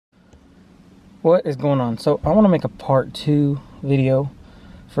What is going on? So I want to make a part 2 video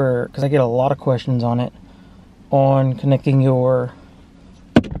because I get a lot of questions on it, on connecting your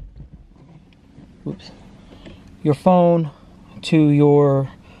phone to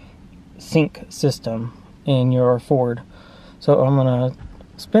your sync system in your Ford. So I'm gonna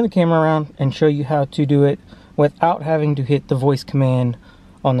spin the camera around and show you how to do it without having to hit the voice command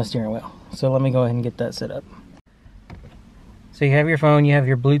on the steering wheel. So let me go ahead and get that set up. So you have your phone, you have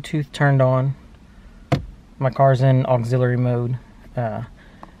your Bluetooth turned on. My car's in auxiliary mode, and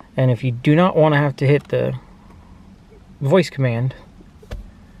if you do not want to have to hit the voice command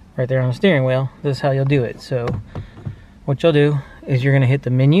right there on the steering wheel, this is how you'll do it. So what you'll do is you're going to hit the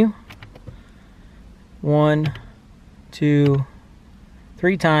menu 1, 2,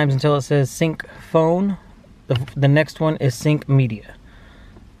 3 times until it says sync phone. The next one is sync media.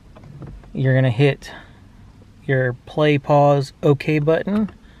 You're going to hit your play, pause, OK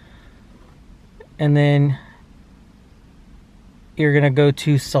button, and then you're going to go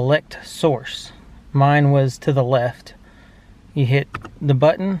to select source. Mine was to the left. You hit the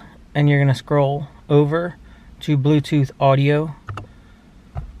button and you're going to scroll over to Bluetooth audio,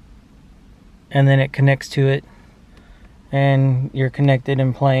 and then it connects to it and you're connected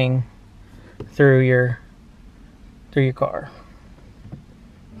and playing through your car.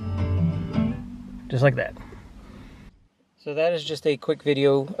 Just like that. So that is just a quick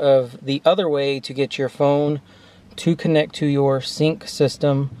video of the other way to get your phone to connect to your sync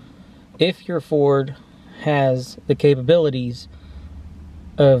system if your Ford has the capabilities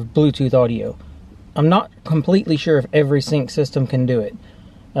of Bluetooth audio. I'm not completely sure if every sync system can do it.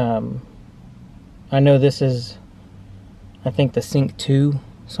 I know this is, I think, the Sync 2,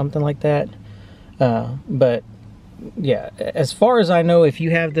 something like that. But yeah, as far as I know, if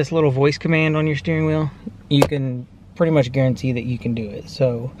you have this little voice command on your steering wheel, you can pretty much guarantee that you can do it.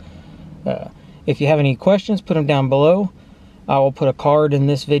 So if you have any questions, put them down below. I will put a card in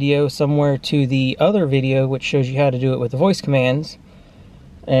this video somewhere to the other video which shows you how to do it with the voice commands.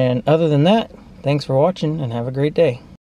 And other than that, thanks for watching and have a great day.